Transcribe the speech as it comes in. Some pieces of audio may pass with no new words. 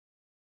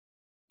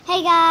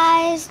Hey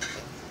guys,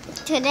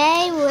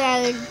 today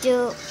we're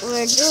doing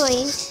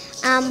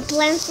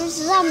Plants vs.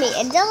 Zombies.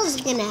 Adele's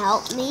gonna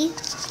help me,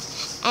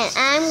 and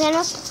I'm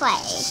gonna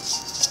play.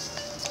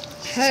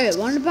 Hey,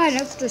 wanna buy an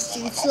extra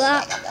seed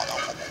slot?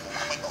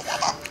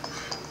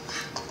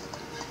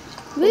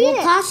 It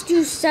will cost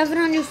you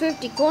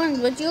 750 coins,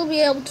 but you'll be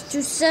able to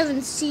choose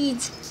 7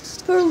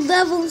 seeds per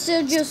level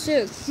instead of just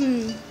 6.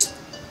 Sounds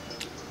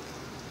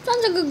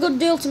like a good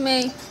deal to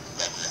me.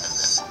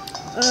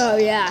 Oh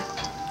yeah.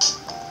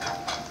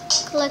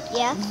 Click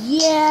yes.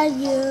 Yeah.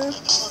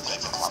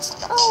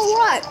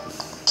 Alright.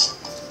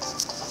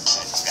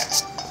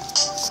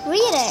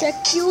 Read it.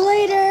 Check you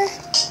later.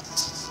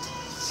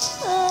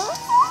 Oh,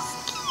 I'm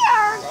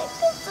scared.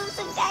 This is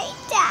a night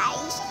day.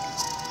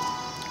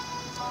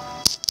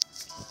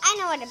 I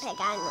know what to pick.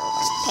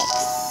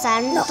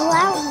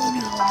 Sunflower.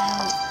 No.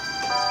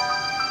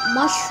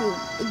 Mushroom.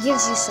 It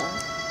gives you some.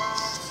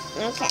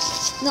 Okay.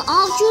 No,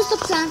 I'll choose the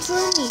plants for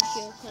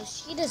Anisha because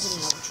she doesn't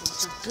know which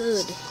ones are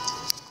good.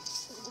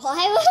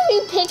 Why were we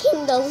picking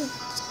those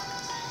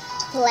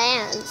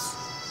plants?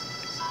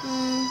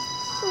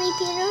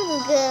 Repeater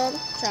was good.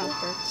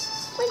 Chopper.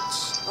 Which?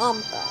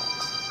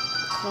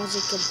 Because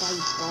it can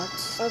bite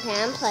butts. Okay,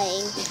 I'm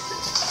playing.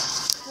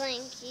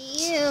 Thank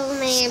you,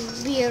 my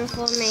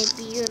beautiful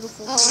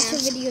I'll watch a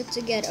video to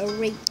get a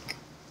rake.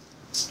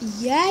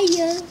 Yeah.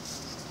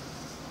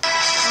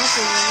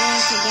 Also, we're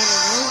going to get a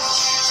rake.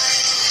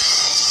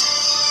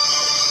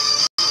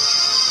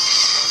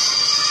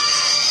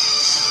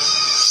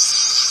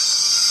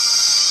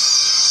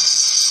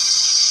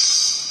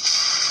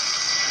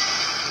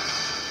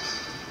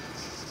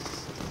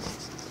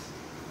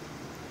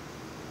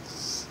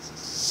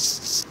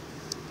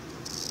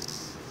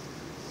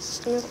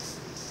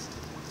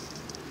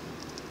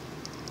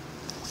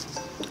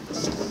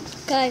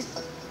 Okay.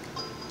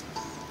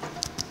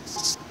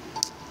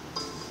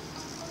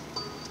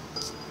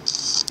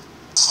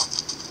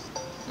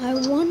 I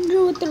wonder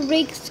what the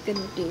rake's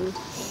gonna do.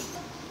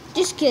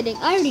 Just kidding.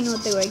 I already know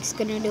what the rake's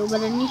gonna do,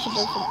 but Anisha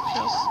doesn't.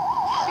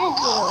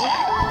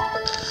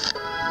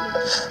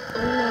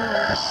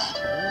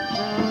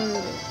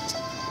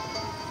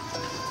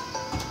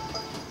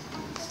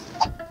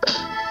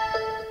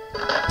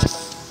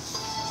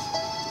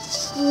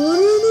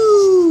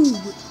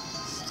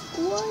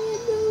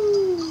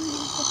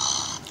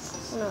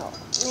 No.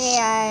 May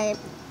I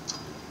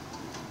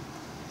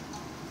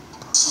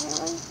put it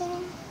right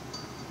there?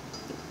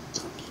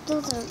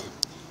 Those are...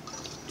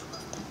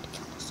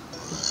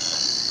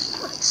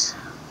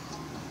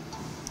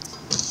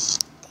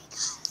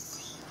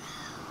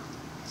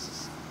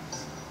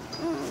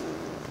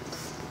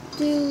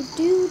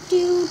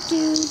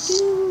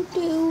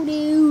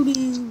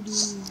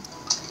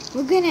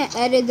 We're gonna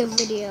edit the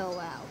video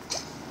out.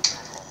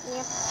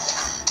 Yep.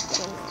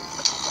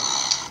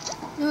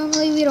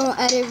 Normally we don't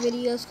edit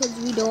videos because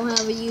we don't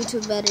have a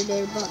YouTube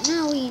editor, but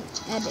now we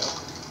edit.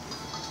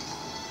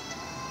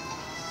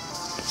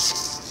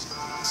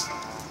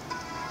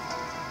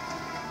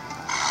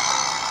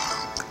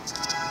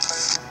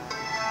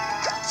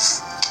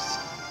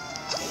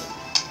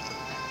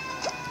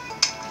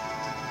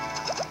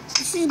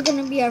 This is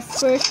gonna be our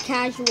first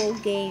casual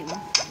game.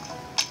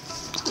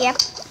 Yep.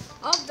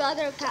 All the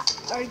other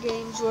our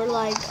games were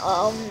like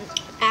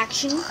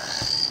action,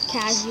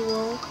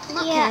 casual,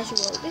 not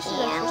casual. This is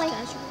our first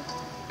casual.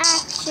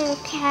 Action,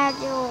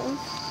 casual.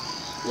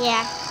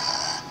 Yeah.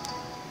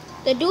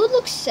 The dude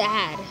looks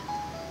sad.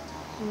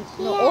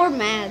 No, or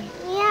mad.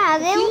 Yeah,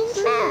 they look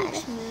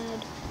mad.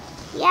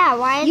 Yeah,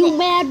 why is you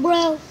mad,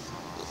 bro?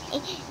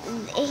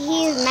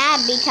 He's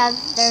mad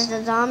because there's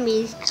a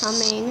zombies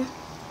coming.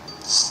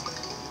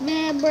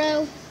 Mad,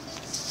 bro.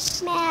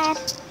 Mad.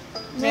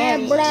 Mad,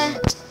 bruh.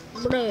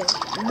 Bruh.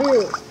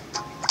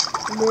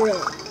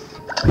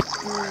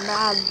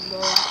 Mad,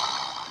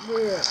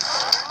 bruh.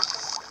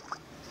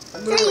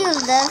 Should I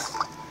use this?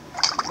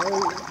 No.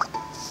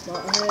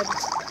 Butthead.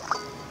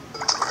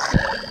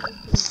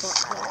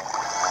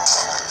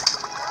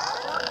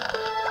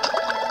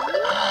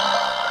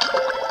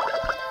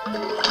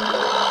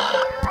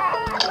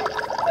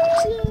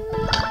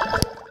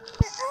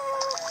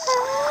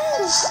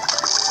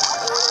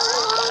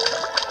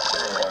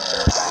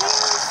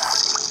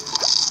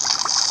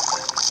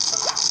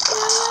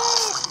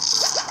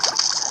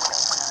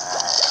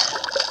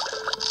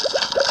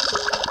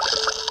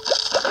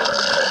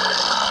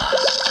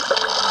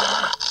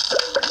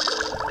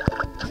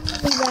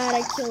 Bad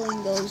at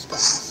killing those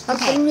guys.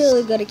 Okay. I'm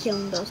really good at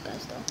killing those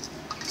guys though.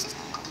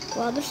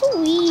 Wow, they're so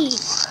weak.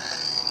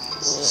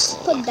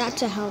 Put that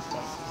to help it.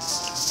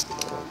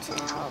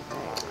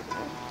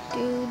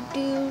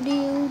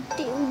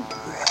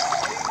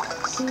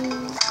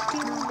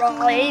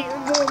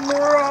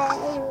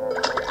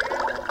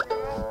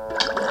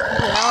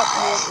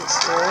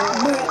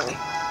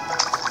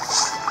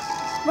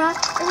 Bruh,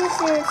 are you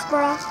serious,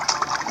 bruh?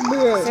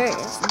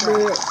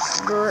 Serious,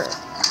 bruh.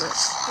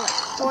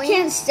 You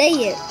can't say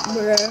it,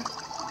 bruh.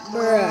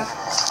 Bruh.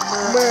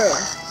 Bruh.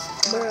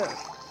 Bruh.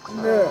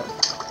 Bruh.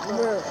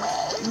 Bruh.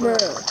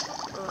 Bruh.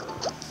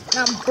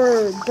 Not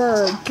burr,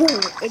 burr,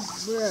 burr.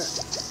 It's bruh.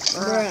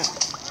 Bruh.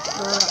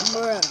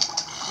 Bruh.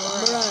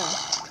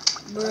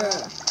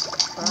 Bruh.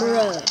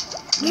 Bruh.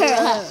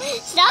 Bruh.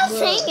 Stop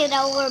saying it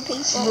over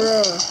people.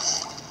 Bruh.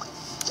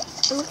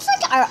 It looks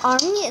like our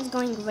army is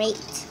going great.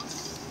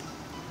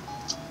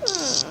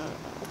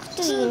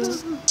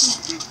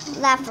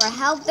 That for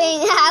helping.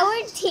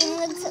 Our team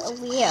looks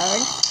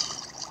weird.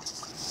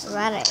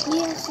 Right.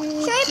 Yes,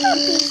 Should I put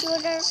pea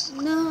shooter?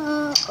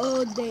 No,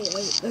 oh, they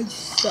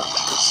suck.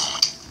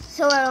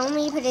 So we're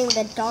only putting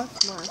the dark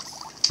monsters.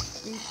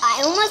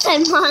 I almost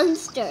said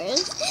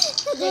monsters.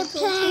 They're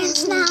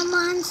plants, not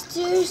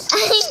monsters. I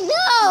I've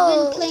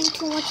know. been playing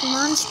too much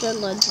Monster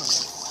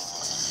Legends.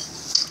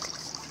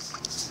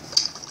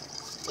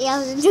 Yeah,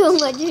 we're doing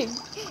much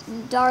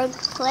dark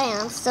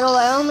plants, so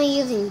we're only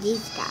using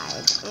these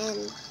guys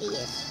and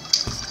these.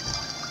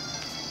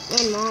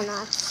 And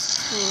monarchs.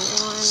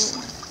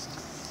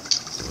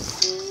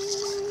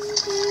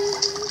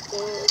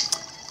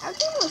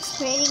 Everything looks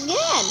pretty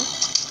good.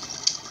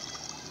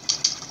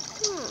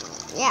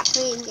 Yeah,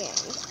 pretty good.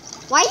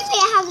 Why do we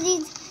have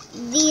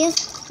these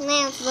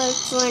plants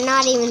which we're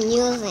not even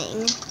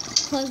using?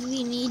 Because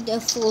we need a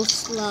full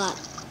slot.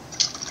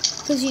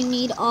 Because you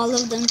need all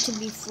of them to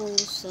be full,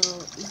 so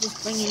you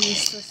just bring in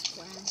useless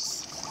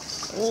plants.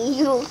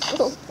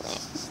 Useful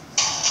plants.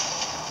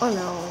 Oh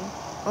no.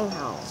 Oh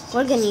no.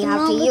 We're gonna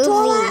have to use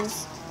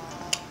these.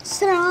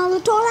 Sit on the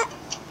toilet.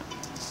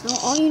 No,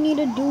 all you need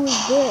to do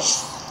is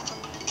this.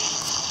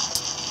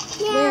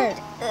 Yeah.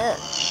 There.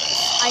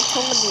 I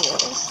told you.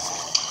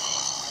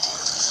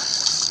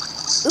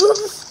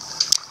 Oops.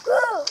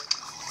 Woo.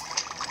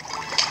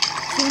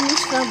 You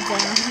almost fell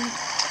down.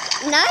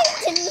 No, I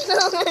didn't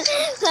fall down.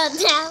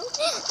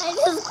 I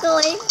just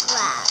going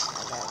flat.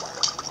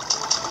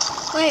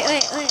 Wait.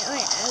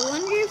 I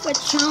wonder if a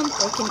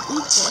chomper can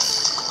eat this.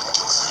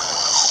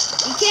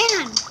 You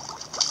can.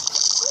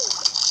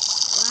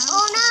 Wow.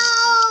 Oh no!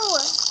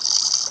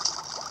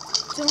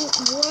 Don't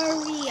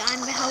worry,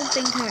 I'm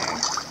helping her.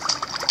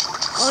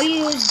 All you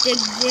do is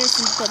dig this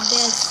and put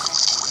this.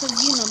 Because,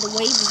 you know, the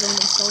wave is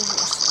almost over,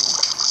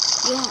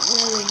 so you don't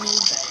really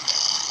need that.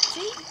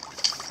 See?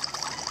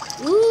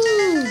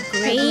 Ooh,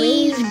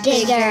 grave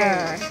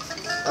digger.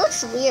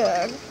 Looks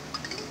weird.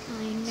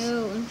 I know.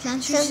 In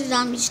Plants vs.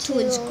 Zombies 2,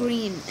 it's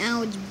green.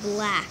 Now it's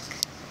black.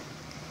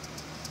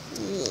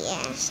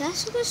 Yeah. Is that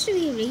supposed to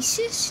be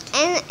racist?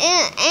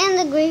 And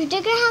the grave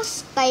digger has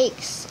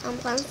spikes on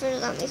Plants vs.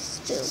 Zombies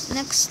too.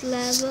 Next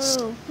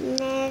level.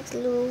 Next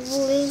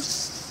level.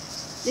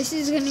 This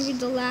is going to be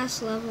the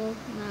last level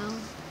now.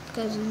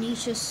 Because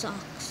Anisha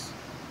sucks.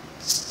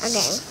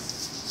 Okay.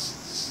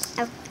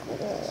 Of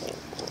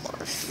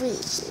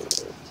course.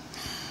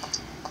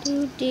 We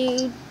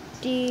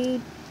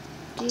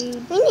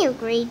need a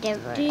grave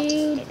digger.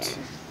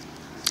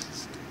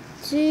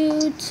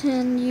 Do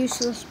 10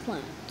 useless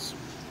plants.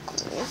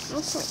 Yeah.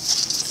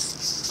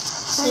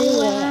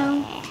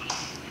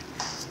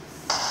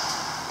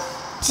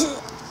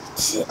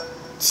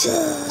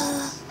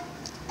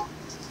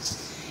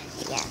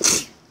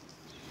 Yes.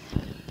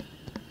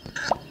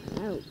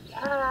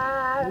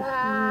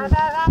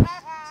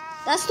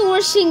 That's the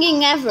worst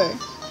singing ever.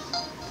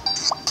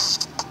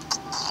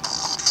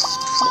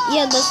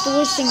 Yeah, that's the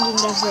worst singing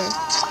ever.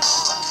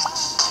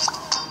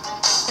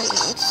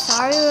 I'm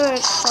sorry we're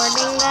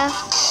recording this.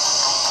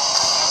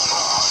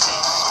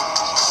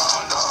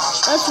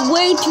 That's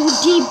way too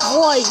deep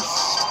voice.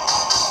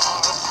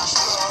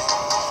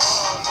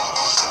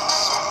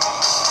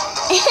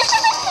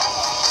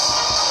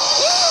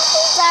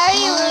 Sorry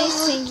Why we're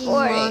singing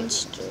recording.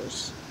 monsters?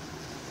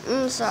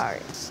 I'm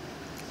sorry.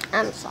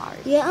 I'm sorry.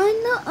 Yeah, I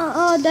know.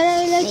 Did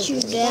I let you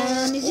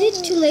down? Is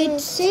it too late to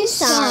say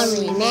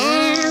sorry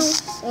now?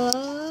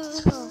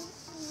 Oh,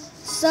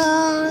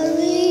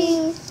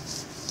 sorry.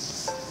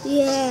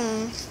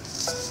 Yeah,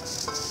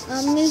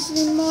 I'm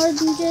missing more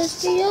than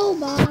just your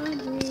body.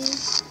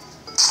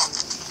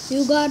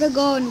 You gotta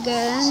go and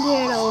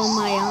get all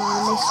my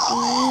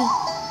honesty.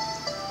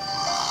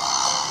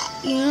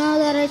 You know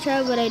that I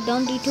try, but I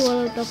don't do too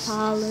well with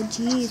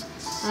apologies.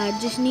 I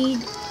just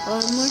need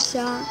one more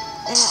shot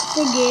at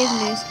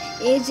forgiveness.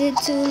 Is it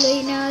too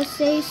late now to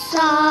say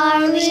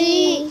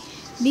sorry?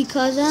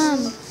 Because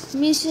I'm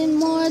missing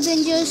more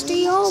than just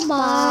your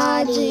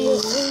body.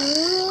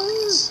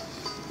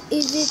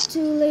 Is it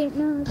too late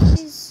now to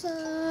say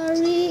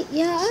sorry?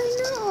 Yeah, I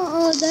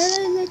know that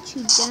I let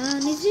you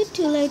down. Is it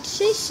too late to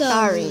say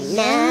sorry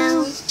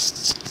now?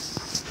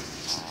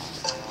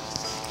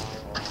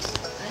 I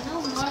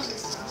know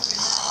Margaret's not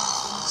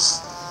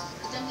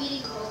but I'm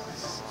eating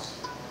coconuts.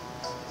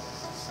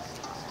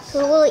 Who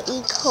will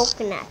eat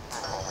coconut?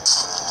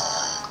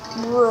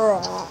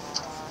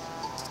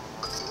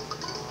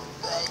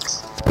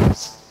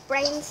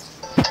 Brains.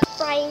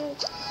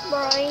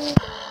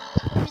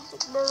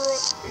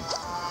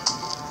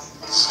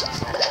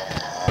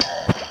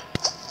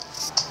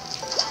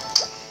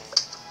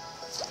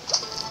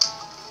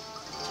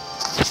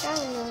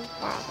 No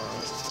problem.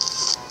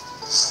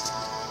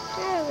 I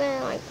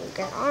really like a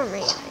good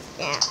army like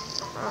that.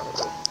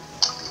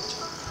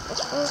 Do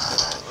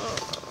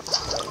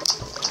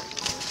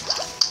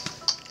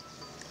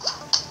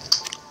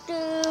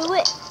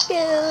it,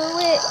 do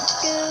it,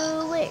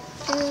 do it,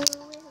 do it.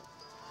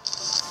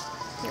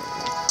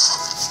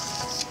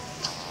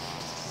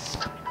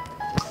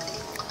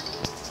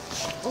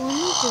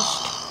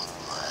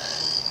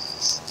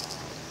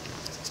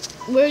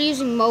 We're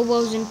using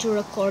mobozin to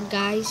record,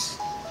 guys.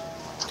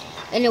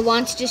 And it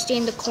wants to stay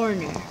in the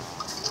corner.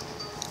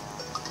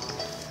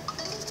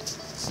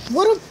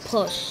 What a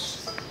push.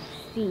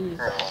 See.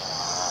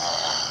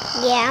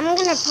 Yeah, I'm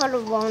gonna put a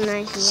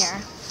walnut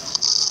here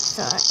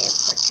so it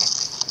protects.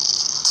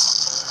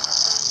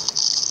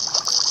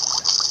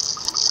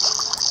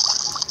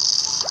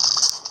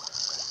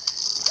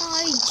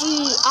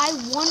 I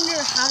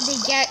wonder how they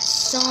get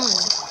sun.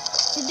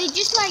 Did they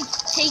just like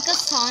take a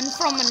sun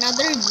from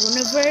another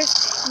universe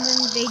and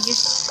then they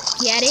just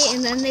get it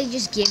and then they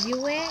just give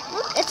you it?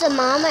 Look, it's a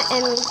mama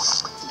and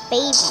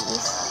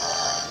babies.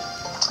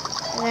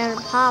 And then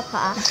a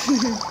papa.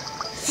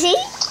 See?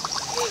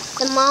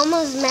 The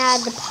mama's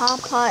mad, the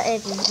papa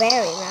is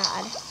very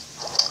mad.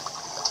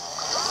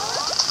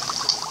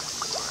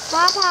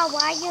 Papa,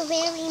 why are you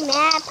very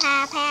mad,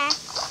 Papa?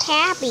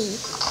 Pappy.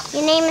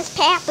 Your name is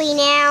Pappy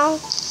now.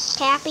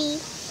 Pappy.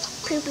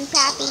 Poopy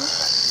Pappy.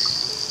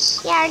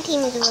 Yeah, our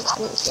team is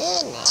looking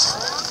good now.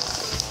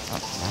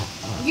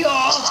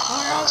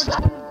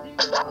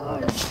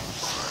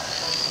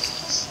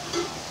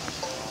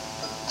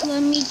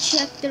 Let me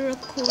check the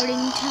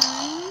recording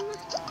time.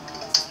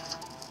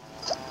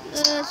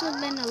 This has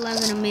been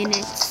 11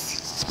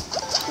 minutes.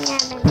 Yeah,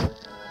 then.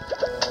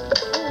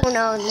 Oh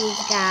no, these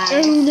guys.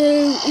 Oh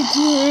no, it's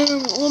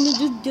him. Let me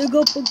just dig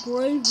up a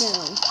grave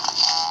now.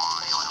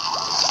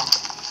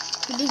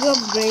 To dig up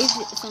graves,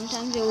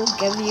 sometimes it will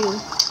give you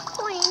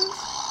Coins.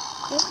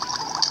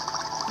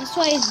 That's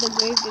why the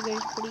grave digger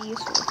is pretty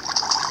useful.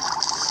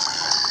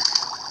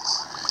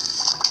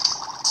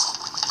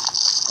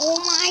 Oh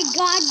my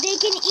god, they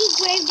can eat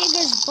grave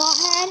diggers,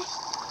 butthead.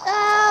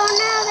 Oh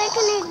no, they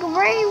can eat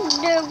grave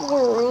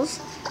diggers.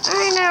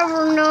 I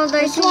never know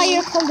they That's can why eat.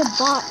 you're called a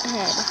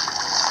butthead.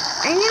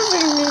 I never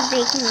knew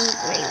they can eat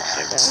grave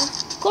diggers.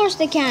 Of course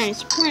they can,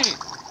 it's a plant.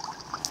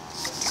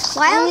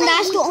 Why I don't mean, they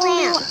that's eat the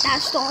plants?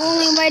 that's the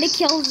only way to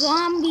kill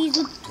zombies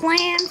with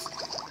plants.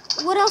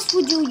 What else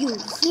would you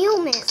use?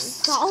 Humans.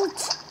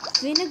 Salt?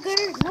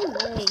 Vinegar? No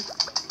way.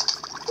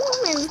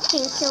 Humans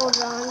can kill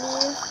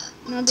zombies.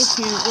 No, they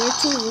can't. We're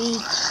too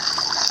weak.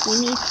 We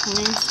need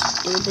plants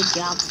to do the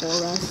job for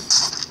us.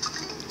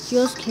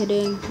 Just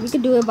kidding. We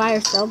could do it by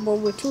ourselves, but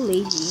we're too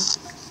lazy.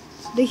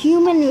 The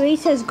human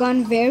race has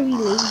gone very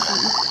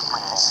lazy.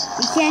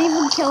 We can't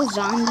even kill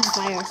zombies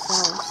by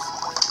ourselves.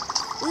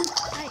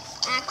 Oops, I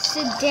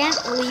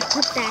accidentally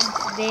put that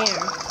there.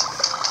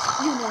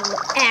 You know,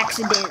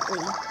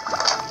 accidentally.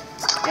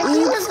 I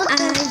think this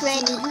looks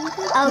ready.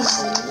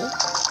 Ugly.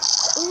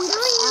 Can we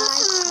use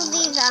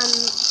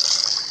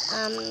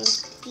some of these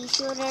pea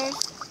shooters?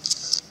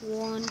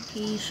 One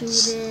pea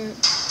shooter.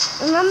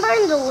 Remember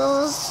in the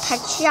little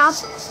pet shop,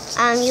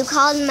 you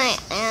called my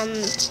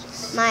pets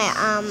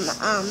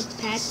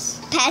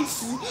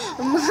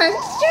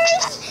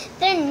monsters?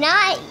 They're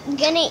not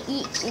gonna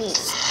eat me.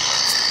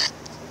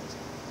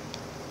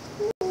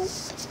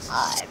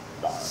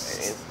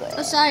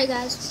 Oh, sorry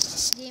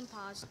guys. Game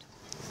paused.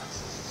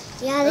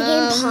 Yeah, the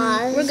game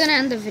paused. We're gonna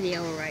end the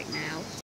video right now.